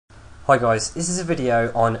Hi guys, this is a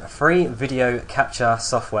video on free video capture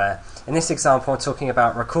software. In this example I'm talking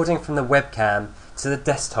about recording from the webcam to the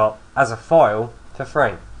desktop as a file for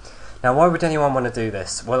free. Now why would anyone want to do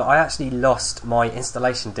this? Well, I actually lost my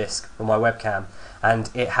installation disk for my webcam and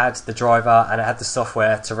it had the driver and it had the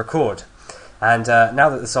software to record. And now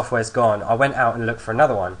that the software's gone, I went out and looked for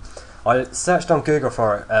another one. I searched on Google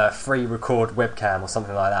for a free record webcam or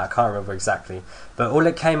something like that, I can't remember exactly, but all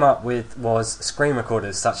it came up with was screen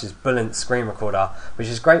recorders such as Bullet Screen Recorder, which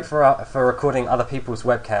is great for recording other people's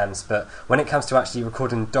webcams, but when it comes to actually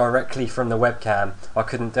recording directly from the webcam, I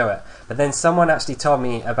couldn't do it. But then someone actually told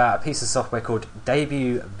me about a piece of software called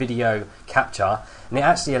Debut Video Capture, and it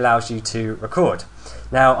actually allows you to record.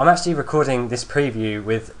 Now I'm actually recording this preview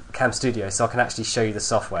with Cam Studio so I can actually show you the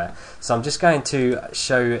software. So I'm just going to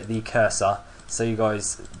show the cursor so you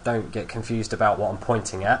guys don't get confused about what I'm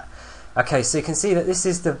pointing at. Okay, so you can see that this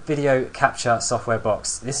is the video capture software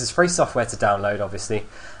box. This is free software to download obviously,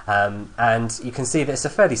 and you can see that it's a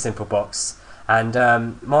fairly simple box.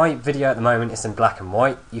 And my video at the moment is in black and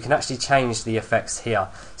white. You can actually change the effects here.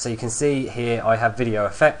 So you can see here I have video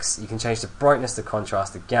effects. You can change the brightness, the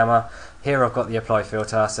contrast, the gamma. Here I've got the apply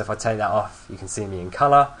filter, so if I take that off you can see me in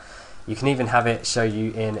colour. You can even have it show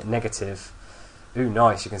you in negative. Ooh,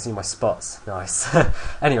 nice, you can see my spots. Nice.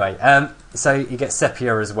 Anyway, so you get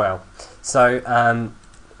sepia as well. So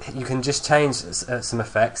you can just change some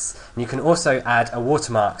effects, and you can also add a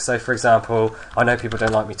watermark. So for example, I know people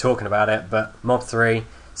don't like me talking about it, but Mob 3,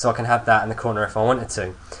 so I can have that in the corner if I wanted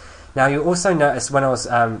to. Now you also notice when I was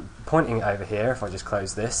pointing over here, if I just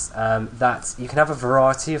close this, that you can have a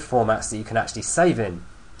variety of formats that you can actually save in.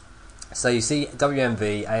 So you see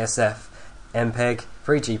WMV, ASF, MPEG,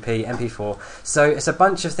 3GP, MP4, so it's a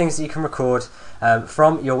bunch of things that you can record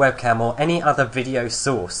from your webcam or any other video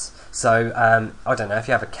source. So I don't know if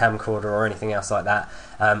you have a camcorder or anything else like that,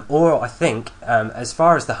 or I think as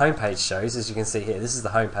far as the homepage shows, as you can see here, this is the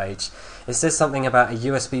homepage. It says something about a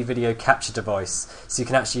USB video capture device, so you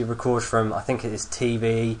can actually record from, I think it is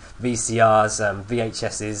TV, VCRs,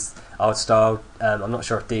 VHSs, old style. I'm not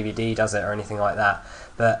sure if DVD does it or anything like that,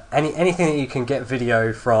 but anything that you can get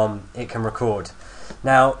video from, it can record.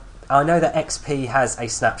 Now I know that XP has a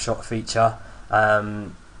snapshot feature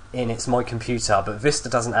in its My Computer, but Vista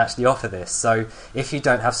doesn't actually offer this. So if you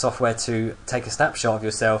don't have software to take a snapshot of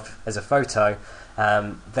yourself as a photo,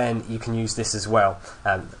 then you can use this as well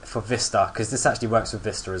for Vista, because this actually works with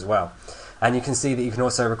Vista as well. And you can see that you can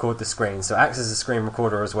also record the screen, so it acts as a screen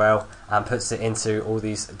recorder as well and puts it into all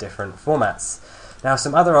these different formats. Now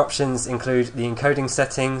some other options include the encoding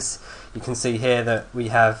settings. You can see here that we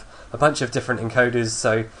have a bunch of different encoders,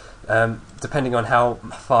 so depending on how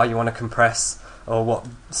far you want to compress or what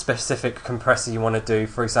specific compressor you want to do.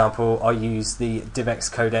 For example, I use the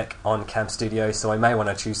DivX codec on Cam Studio, so I may want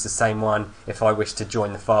to choose the same one if I wish to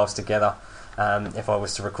join the files together, if I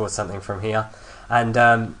was to record something from here. And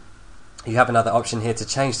you have another option here to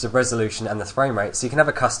change the resolution and the frame rate, so you can have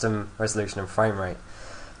a custom resolution and frame rate.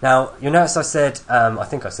 Now you'll notice I said, I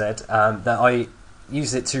think I said, that I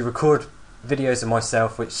use it to record videos of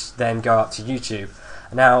myself which then go up to YouTube.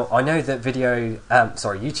 Now I know that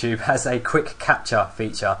YouTube has a quick capture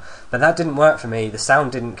feature, but that didn't work for me. The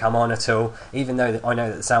sound didn't come on at all, even though I know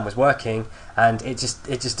that the sound was working, and it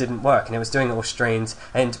just didn't work, and it was doing it all streamed.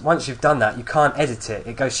 And once you've done that, you can't edit it.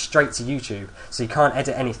 It goes straight to YouTube, so you can't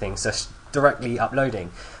edit anything. So it's directly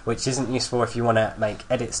uploading, which isn't useful if you want to make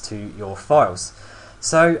edits to your files.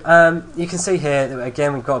 So you can see here that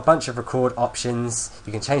again we've got a bunch of record options.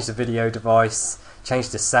 You can change the video device, change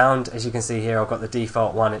the sound. As you can see here, I've got the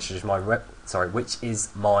default one, which is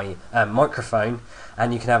my microphone,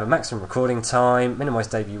 and you can have a maximum recording time, minimize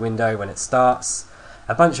debut window when it starts,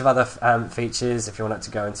 a bunch of other features if you want it to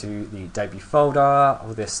go into the debut folder,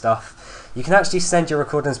 all this stuff. You can actually send your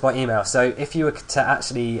recordings by email. So if you were to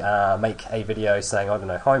actually make a video saying, I don't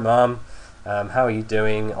know, hi mum, how are you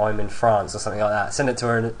doing? I'm in France, or something like that. Send it to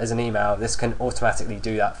her as an email. This can automatically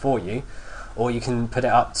do that for you. Or you can put it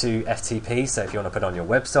up to FTP, so if you want to put it on your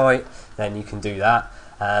website, then you can do that.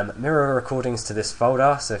 Mirror recordings to this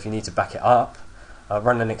folder, so if you need to back it up.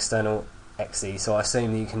 Run an external exe, so I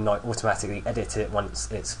assume that you can automatically edit it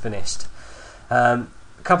once it's finished.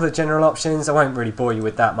 A couple of general options, I won't really bore you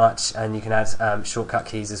with that much, and you can add shortcut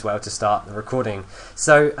keys as well to start the recording.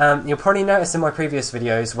 So you'll probably notice in my previous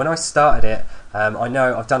videos, when I started it, I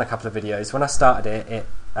know I've done a couple of videos, when I started it,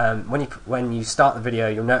 when you start the video,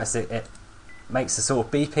 you'll notice it makes a sort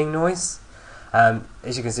of beeping noise.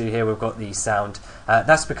 As you can see here, we've got the sound.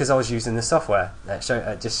 That's because I was using the software.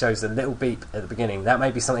 It just shows a little beep at the beginning. That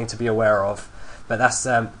may be something to be aware of, but that's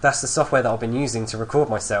the software that I've been using to record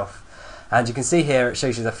myself. And you can see here it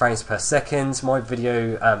shows you the frames per second. My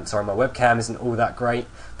video, my webcam isn't all that great,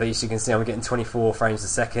 but as you can see I'm getting 24 frames a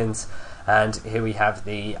second. And here we have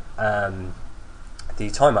the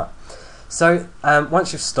timer. So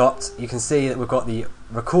once you've stopped, you can see that we've got the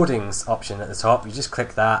recordings option at the top. You just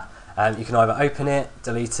click that. You can either open it,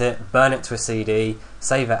 delete it, burn it to a CD,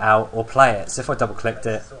 save it out, or play it. So if I double clicked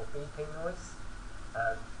it,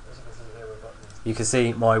 you can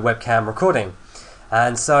see my webcam recording.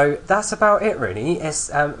 And so that's about it really. It's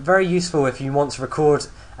very useful if you want to record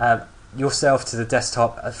yourself to the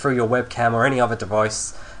desktop through your webcam or any other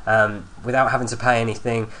device without having to pay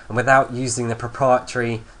anything and without using the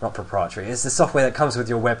it's the software that comes with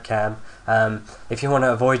your webcam. If you want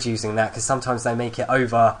to avoid using that, because sometimes they make it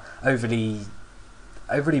overly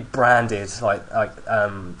branded,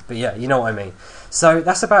 but yeah, you know what I mean. So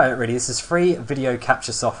that's about it really. This is free video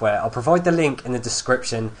capture software. I'll provide the link in the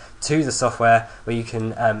description to the software where you can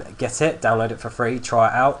get it, download it for free, try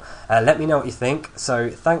it out. Let me know what you think. So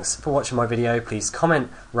thanks for watching my video. Please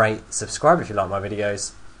comment, rate, subscribe if you like my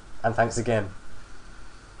videos, and thanks again.